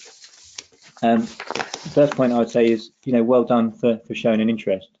slide. The first point I would say is, well done for showing an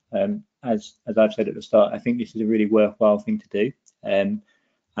interest. As I've said at the start, I think this is a really worthwhile thing to do. And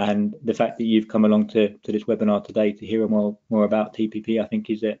the fact that you've come along to this webinar today to hear more about TPP, I think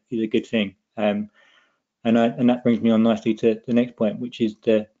is a good thing. And that brings me on nicely to the next point, which is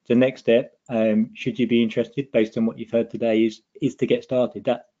the next step. Should you be interested, based on what you've heard today, is to get started.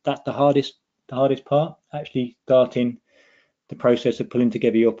 That's the hardest part, actually starting the process of pulling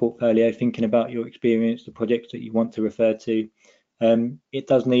together your portfolio, thinking about your experience, the projects that you want to refer to. It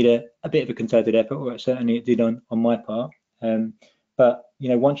does need a bit of a concerted effort, or certainly it did on my part. But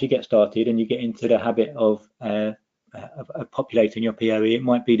once you get started and you get into the habit of populating your POE, it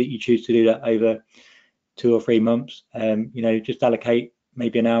might be that you choose to do that over 2 or 3 months. Just allocate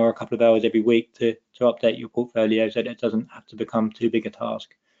maybe an hour, a couple of hours every week to update your portfolio so that it doesn't have to become too big a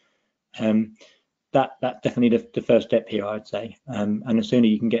task. That's definitely the first step here, I'd say. And the sooner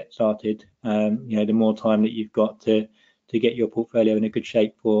you can get started, the more time that you've got to get your portfolio in a good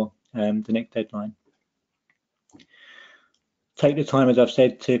shape for the next deadline. Take the time, as I've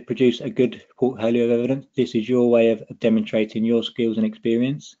said, to produce a good portfolio of evidence. This is your way of demonstrating your skills and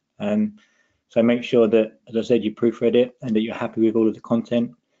experience. So make sure that, as I said, you proofread it and that you're happy with all of the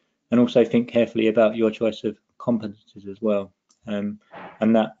content, and also think carefully about your choice of competencies as well. And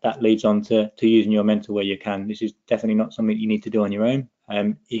that leads on to using your mentor where you can. This is definitely not something you need to do on your own.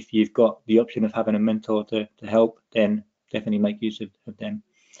 If you've got the option of having a mentor to help, then definitely make use of them.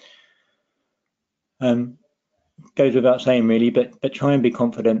 Goes without saying really, but try and be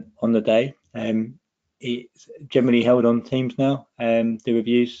confident on the day. It's generally held on Teams now, the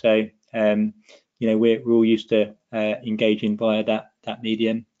reviews, so we're all used to engaging via that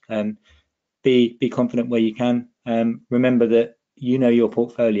medium. Be confident where you can. Remember that your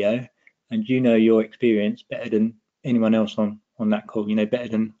portfolio and your experience better than anyone else on that call. Better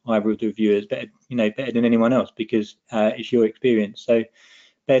than either of the reviewers, better than anyone else, because it's your experience. So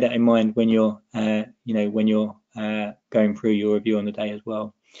bear that in mind when you're going through your review on the day as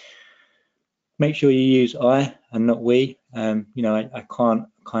well. Make sure you use I and not we. I can't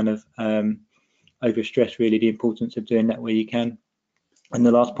kind of overstress really the importance of doing that where you can. And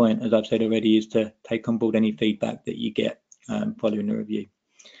the last point, as I've said already, is to take on board any feedback that you get following the review.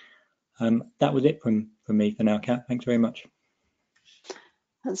 That was it from me for now, Kat. Thanks very much.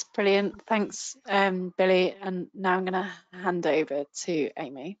 That's brilliant. Thanks, Billy. And now I'm going to hand over to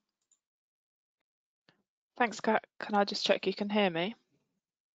Amy. Thanks, Kat. Can I just check you can hear me?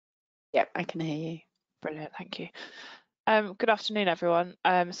 Yep, I can hear you. Brilliant, thank you. Good afternoon, everyone.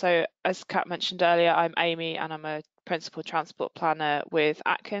 So as Kat mentioned earlier, I'm Amy and I'm a Principal Transport Planner with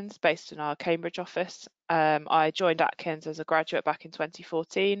Atkins, based in our Cambridge office. I joined Atkins as a graduate back in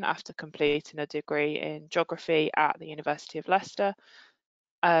 2014 after completing a degree in geography at the University of Leicester,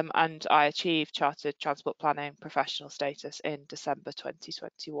 and I achieved Chartered Transport Planning professional status in December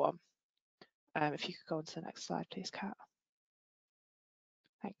 2021. If you could go on to the next slide, please, Kat.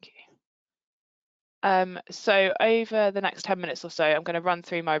 Thank you. So over the next 10 minutes or so, I'm going to run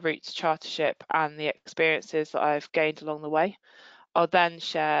through my route to chartership and the experiences that I've gained along the way. I'll then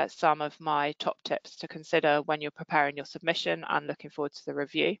share some of my top tips to consider when you're preparing your submission and looking forward to the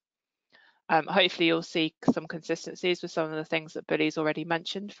review. Hopefully you'll see some consistencies with some of the things that Billy's already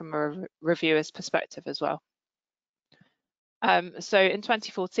mentioned from a reviewer's perspective as well. So in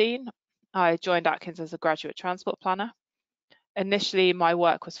 2014, I joined Atkins as a graduate transport planner. Initially, my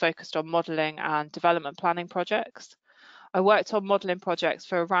work was focused on modelling and development planning projects. I worked on modelling projects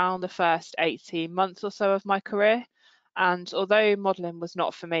for around the first 18 months or so of my career, and although modelling was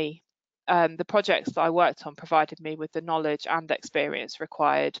not for me, the projects that I worked on provided me with the knowledge and experience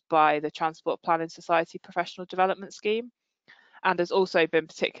required by the Transport Planning Society Professional Development Scheme, and has also been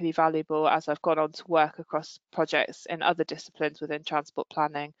particularly valuable as I've gone on to work across projects in other disciplines within transport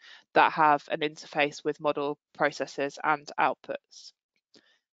planning that have an interface with model processes and outputs.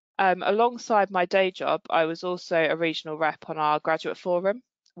 Alongside my day job, I was also a regional rep on our graduate forum,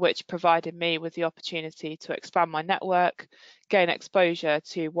 which provided me with the opportunity to expand my network, gain exposure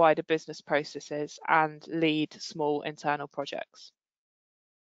to wider business processes, and lead small internal projects.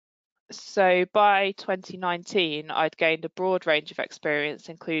 So by 2019, I'd gained a broad range of experience,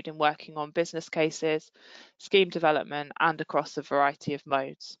 including working on business cases, scheme development, and across a variety of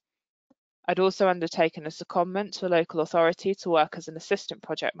modes. I'd also undertaken a secondment to a local authority to work as an assistant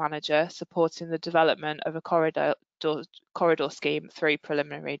project manager, supporting the development of a corridor scheme through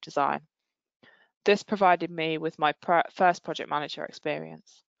preliminary design. This provided me with my first project manager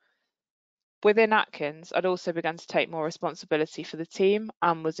experience. Within Atkins, I'd also begun to take more responsibility for the team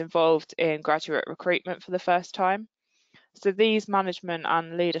and was involved in graduate recruitment for the first time. So these management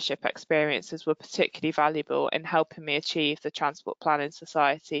and leadership experiences were particularly valuable in helping me achieve the Transport Planning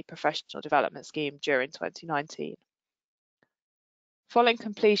Society Professional Development Scheme during 2019. Following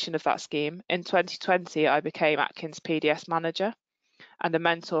completion of that scheme, in 2020 I became Atkins PDS manager and a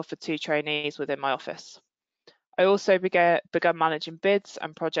mentor for 2 trainees within my office. I also began managing bids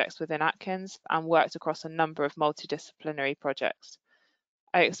and projects within Atkins and worked across a number of multidisciplinary projects.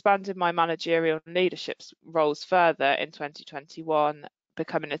 I expanded my managerial and leadership roles further in 2021,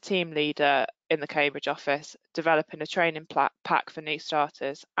 becoming a team leader in the Cambridge office, developing a training pack for new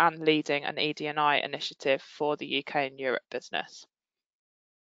starters, and leading an ED&I initiative for the UK and Europe business.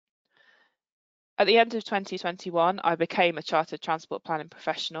 At the end of 2021, I became a Chartered Transport Planning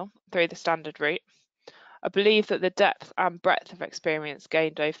professional through the standard route. I believe that the depth and breadth of experience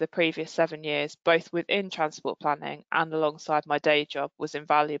gained over the previous 7 years, both within transport planning and alongside my day job, was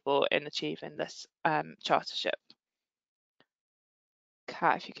invaluable in achieving this chartership.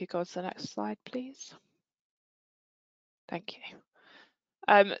 Kat, if you could go to the next slide, please. Thank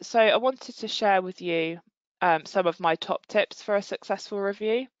you. So I wanted to share with you some of my top tips for a successful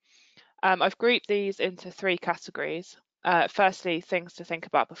review. I've grouped these into 3 categories. Firstly, things to think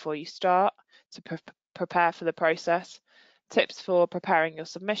about before you start, to prepare for the process, tips for preparing your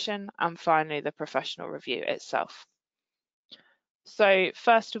submission, and finally the professional review itself. So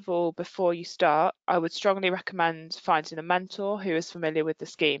first of all, before you start, I would strongly recommend finding a mentor who is familiar with the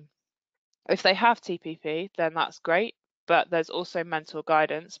scheme. If they have TPP, then that's great, but there's also mentor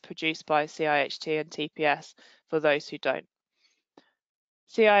guidance produced by CIHT and TPS for those who don't.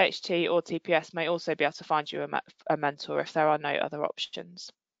 CIHT or TPS may also be able to find you a mentor if there are no other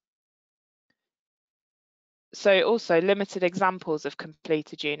options. So also limited examples of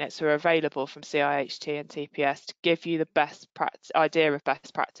completed units are available from CIHT and TPS to give you the idea of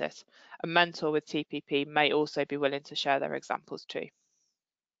best practice. A mentor with TPP may also be willing to share their examples too.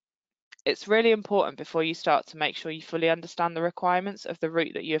 It's really important before you start to make sure you fully understand the requirements of the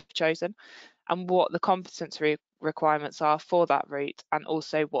route that you have chosen and what the competency requirements are for that route, and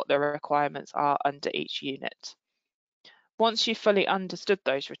also what the requirements are under each unit. Once you've fully understood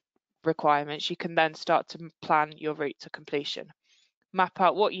those requirements, you can then start to plan your route to completion. Map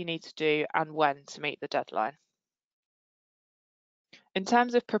out what you need to do and when to meet the deadline. In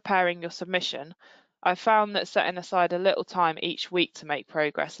terms of preparing your submission, I found that setting aside a little time each week to make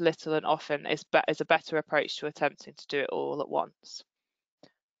progress little and often is a better approach to attempting to do it all at once.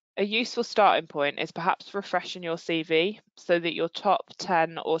 A useful starting point is perhaps refreshing your CV so that your top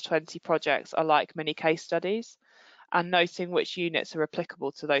 10 or 20 projects are like mini case studies, and noting which units are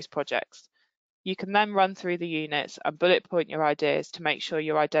applicable to those projects. You can then run through the units and bullet point your ideas to make sure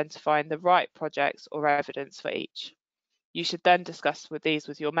you're identifying the right projects or evidence for each. You should then discuss these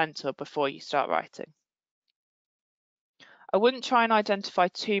with your mentor before you start writing. I wouldn't try and identify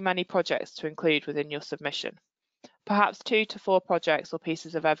too many projects to include within your submission. Perhaps 2 to 4 projects or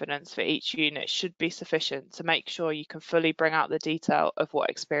pieces of evidence for each unit should be sufficient to make sure you can fully bring out the detail of what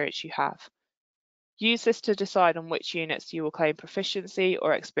experience you have. Use this to decide on which units you will claim proficiency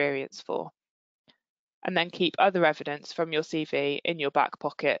or experience for, and then keep other evidence from your CV in your back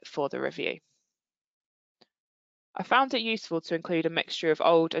pocket for the review. I found it useful to include a mixture of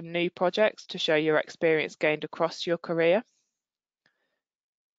old and new projects to show your experience gained across your career.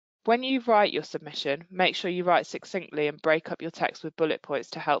 When you write your submission, make sure you write succinctly and break up your text with bullet points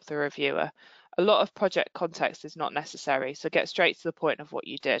to help the reviewer. A lot of project context is not necessary, so get straight to the point of what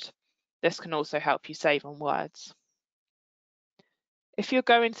you did. This can also help you save on words. If you're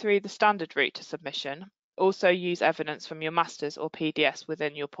going through the standard route to submission, also use evidence from your masters or PDS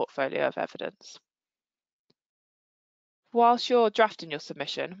within your portfolio of evidence. Whilst you're drafting your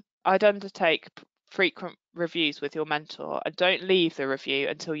submission, I'd undertake frequent reviews with your mentor and don't leave the review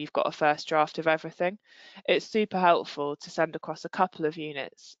until you've got a first draft of everything. It's super helpful to send across a couple of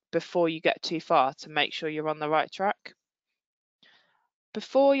units before you get too far to make sure you're on the right track.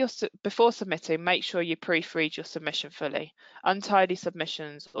 Before submitting, make sure you proofread your submission fully. Untidy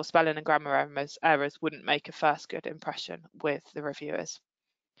submissions or spelling and grammar errors wouldn't make a first good impression with the reviewers.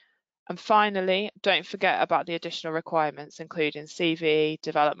 And finally, don't forget about the additional requirements, including CV,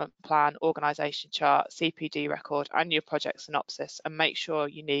 development plan, organisation chart, CPD record, and your project synopsis, and make sure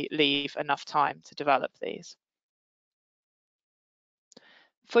you leave enough time to develop these.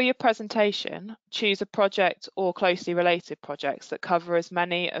 For your presentation, choose a project or closely related projects that cover as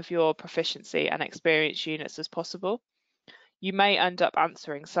many of your proficiency and experience units as possible. You may end up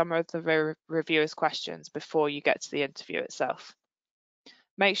answering some of the reviewer's questions before you get to the interview itself.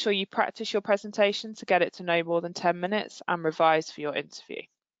 Make sure you practice your presentation to get it to no more than 10 minutes and revise for your interview.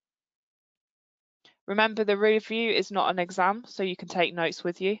 Remember, the review is not an exam, so you can take notes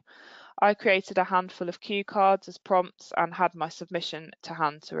with you. I created a handful of cue cards as prompts and had my submission to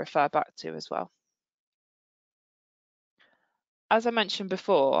hand to refer back to as well. As I mentioned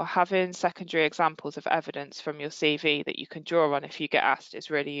before, having secondary examples of evidence from your CV that you can draw on if you get asked is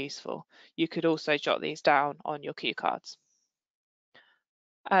really useful. You could also jot these down on your cue cards.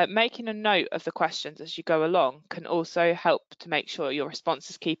 Making a note of the questions as you go along can also help to make sure your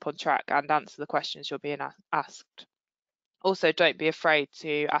responses keep on track and answer the questions you're being asked. Also, don't be afraid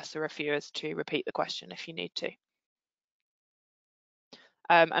to ask the reviewers to repeat the question if you need to.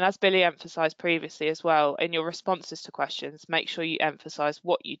 And as Billy emphasised previously as well, in your responses to questions, make sure you emphasise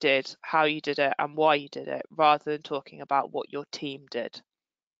what you did, how you did it, and why you did it, rather than talking about what your team did.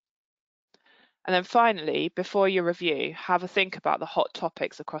 And then finally, before your review, have a think about the hot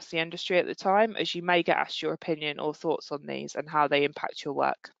topics across the industry at the time, as you may get asked your opinion or thoughts on these and how they impact your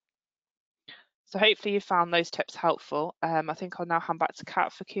work. So hopefully you found those tips helpful. I think I'll now hand back to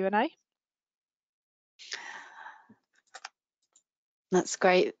Kat for Q&A. That's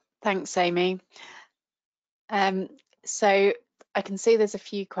great. Thanks, Amy. So I can see there's a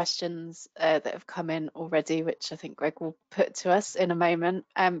few questions that have come in already, which I think Greg will put to us in a moment.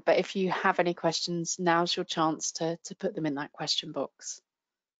 But if you have any questions, now's your chance to put them in that question box.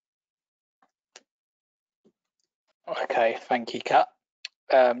 Okay, thank you, Kat.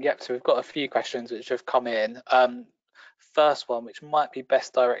 Yep, so we've got a few questions which have come in. First one, which might be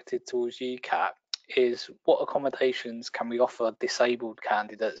best directed towards you, Kat, is what accommodations can we offer disabled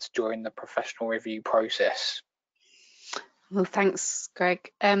candidates during the professional review process? Well, thanks, Greg.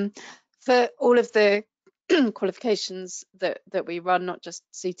 For all of the qualifications that we run, not just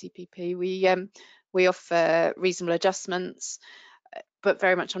CTPP, we offer reasonable adjustments, but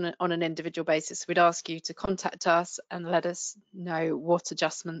very much on an individual basis. We'd ask you to contact us and let us know what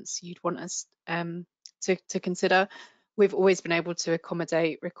adjustments you'd want us to consider. We've always been able to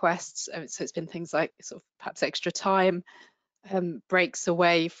accommodate requests, so it's been things like sort of perhaps extra time, breaks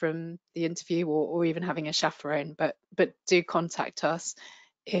away from the interview, or even having a chaperone, but do contact us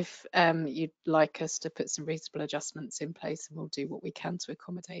if you'd like us to put some reasonable adjustments in place, and we'll do what we can to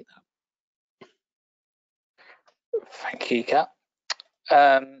accommodate that. Thank you, Kat.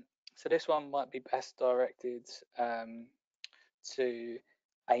 So this one might be best directed to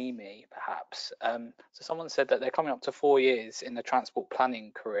Amy, perhaps. So someone said that they're coming up to 4 years in the transport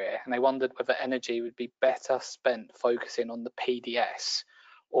planning career, and they wondered whether energy would be better spent focusing on the PDS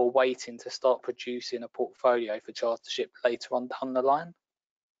or waiting to start producing a portfolio for chartership later on down the line.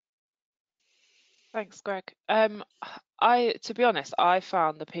 Thanks, Greg. To be honest, I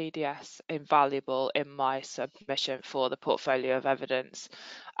found the PDS invaluable in my submission for the portfolio of evidence.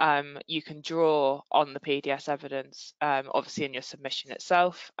 You can draw on the PDS evidence, obviously in your submission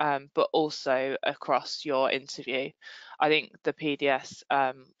itself, but also across your interview. I think the PDS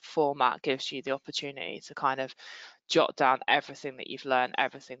format gives you the opportunity to kind of jot down everything that you've learned,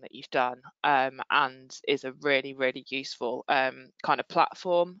 everything that you've done, and is a really, really useful kind of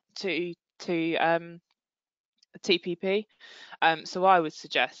platform to TPP. So I would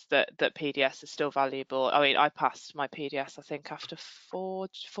suggest that PDS is still valuable. I mean, I passed my PDS, I think, after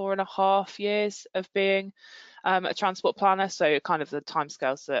 4.5 years of being a transport planner. So kind of the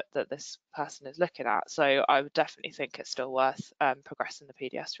timescales that this person is looking at. So I would definitely think it's still worth progressing the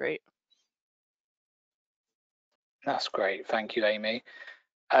PDS route. That's great. Thank you, Amy.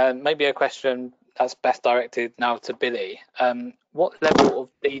 Maybe a question that's best directed now to Billy. What level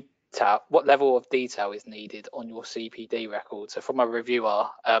of detail is needed on your CPD record? So from a reviewer,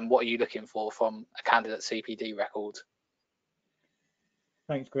 what are you looking for from a candidate CPD record?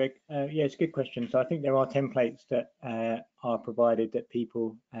 Thanks, Greg. Yeah, it's a good question. So I think there are templates that are provided that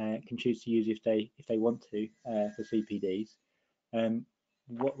people can choose to use if they want to for CPDs.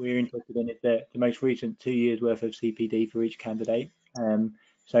 What we're interested in is the most recent 2 years worth of CPD for each candidate.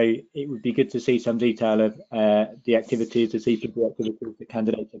 So it would be good to see some detail of the activities, the CPD activities that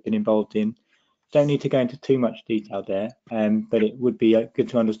candidates have been involved in. Don't need to go into too much detail there, but it would be good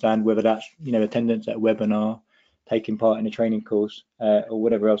to understand whether that's attendance at a webinar, taking part in a training course, or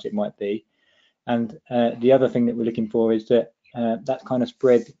whatever else it might be. And the other thing that we're looking for is that that's kind of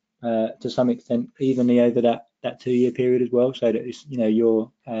spread to some extent evenly over that 2 year period as well, so that it's,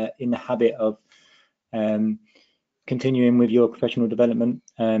 you're in the habit of continuing with your professional development,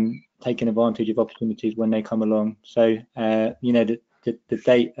 taking advantage of opportunities when they come along. So the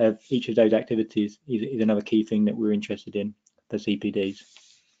date of each of those activities is another key thing that we're interested in for CPDs.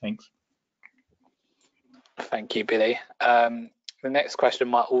 Thanks. Thank you, Billy. The next question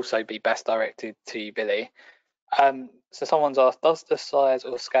might also be best directed to you, Billy. So someone's asked, does the size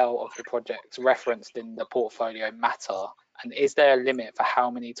or scale of the projects referenced in the portfolio matter? And is there a limit for how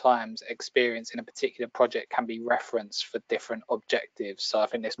many times experience in a particular project can be referenced for different objectives? So I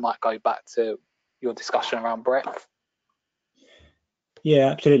think this might go back to your discussion around breadth. Yeah,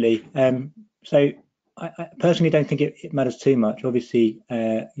 absolutely. So I personally don't think it matters too much. Obviously,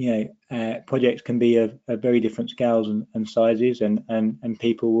 projects can be of very different scales and sizes, and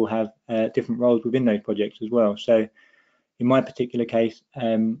people will have different roles within those projects as well. So in my particular case,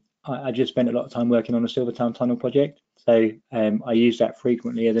 I just spent a lot of time working on a Silvertown Tunnel project. So I use that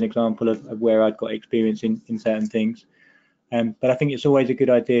frequently as an example of where I'd got experience in certain things. But I think it's always a good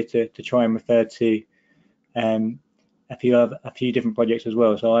idea to try and refer to a few different projects as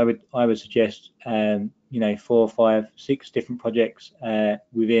well. So I would suggest 4, 5, 6 different projects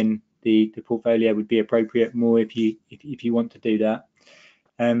within the portfolio would be appropriate, more if you want to do that.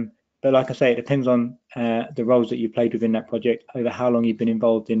 But like I say, it depends on the roles that you played within that project, over how long you've been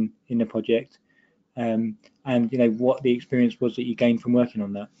involved in the project, and what the experience was that you gained from working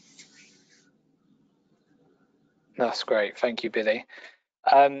on that. That's great. Thank you, Billy.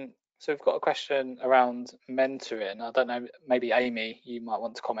 So we've got a question around mentoring. I don't know, maybe Amy, you might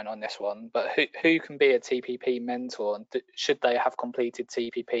want to comment on this one, but who can be a TPP mentor, and should they have completed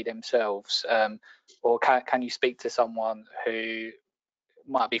TPP themselves, or can you speak to someone who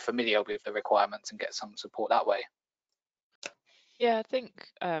might be familiar with the requirements and get some support that way? Yeah, I think,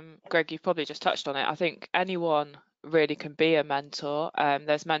 Greg, you've probably just touched on it. I think anyone really can be a mentor.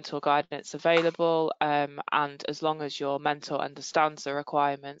 There's mentor guidance available, and as long as your mentor understands the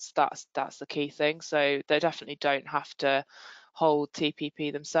requirements, that's the key thing. So they definitely don't have to hold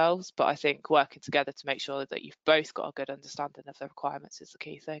TPP themselves, but I think working together to make sure that you've both got a good understanding of the requirements is the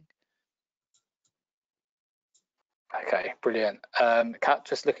key thing. Okay, brilliant. Kat,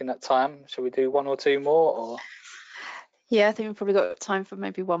 just looking at time, shall we do 1 or 2 more? Or? Yeah, I think we've probably got time for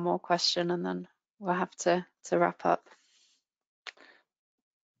maybe one more question, and then we'll have to wrap up.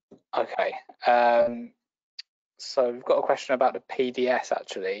 Okay. So we've got a question about the PDS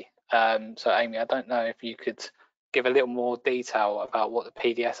actually. So Amy, I don't know if you could give a little more detail about what the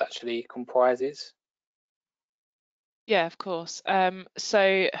PDS actually comprises. Yeah, of course.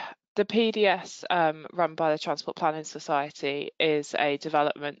 So the PDS run by the Transport Planning Society is a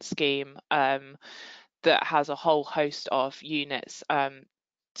development scheme that has a whole host of units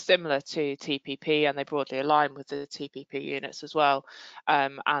similar to TPP, and they broadly align with the TPP units as well.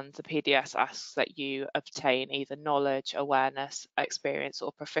 And the PDS asks that you obtain either knowledge, awareness, experience,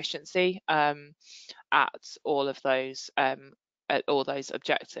 or proficiency at all of those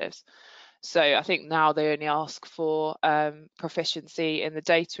objectives. So I think now they only ask for proficiency in the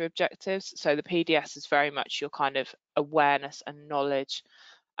data objectives. So the PDS is very much your kind of awareness and knowledge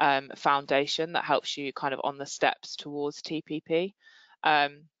foundation that helps you kind of on the steps towards TPP.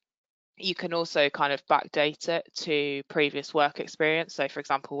 You can also kind of backdate it to previous work experience. So for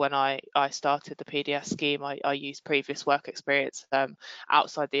example, when I started the PDS scheme, I used previous work experience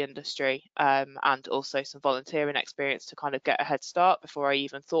outside the industry and also some volunteering experience to kind of get a head start before I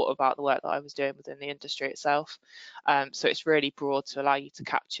even thought about the work that I was doing within the industry itself. So it's really broad to allow you to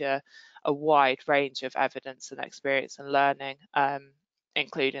capture a wide range of evidence and experience and learning,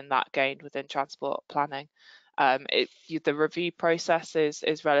 including that gained within transport planning. The review process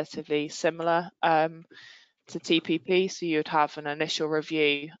is relatively similar to TPP, so you'd have an initial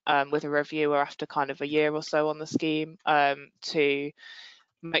review with a reviewer after kind of a year or so on the scheme to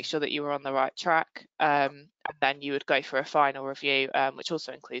make sure that you were on the right track, and then you would go for a final review, which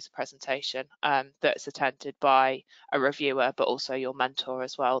also includes a presentation that's attended by a reviewer, but also your mentor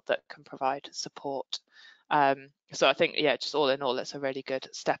as well that can provide support. So I think, yeah, just all in all, it's a really good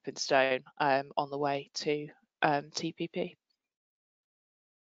stepping stone on the way to TPP.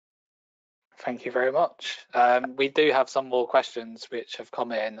 Thank you very much. We do have some more questions which have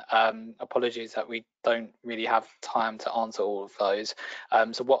come in. Apologies that we don't really have time to answer all of those.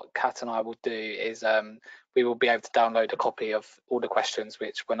 So what Kat and I will do is we will be able to download a copy of all the questions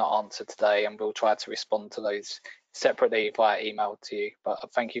which were not answered today, and we'll try to respond to those separately via email to you.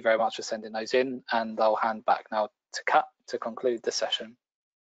 But thank you very much for sending those in, and I'll hand back now to Kat to conclude the session.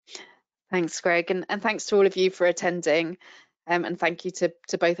 Thanks, Greg, and thanks to all of you for attending. And thank you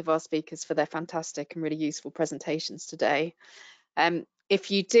to both of our speakers for their fantastic and really useful presentations today. If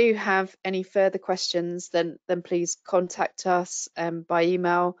you do have any further questions, then please contact us by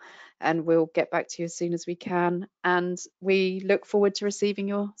email, and we'll get back to you as soon as we can. And we look forward to receiving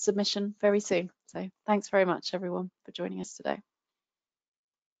your submission very soon. So thanks very much, everyone, for joining us today.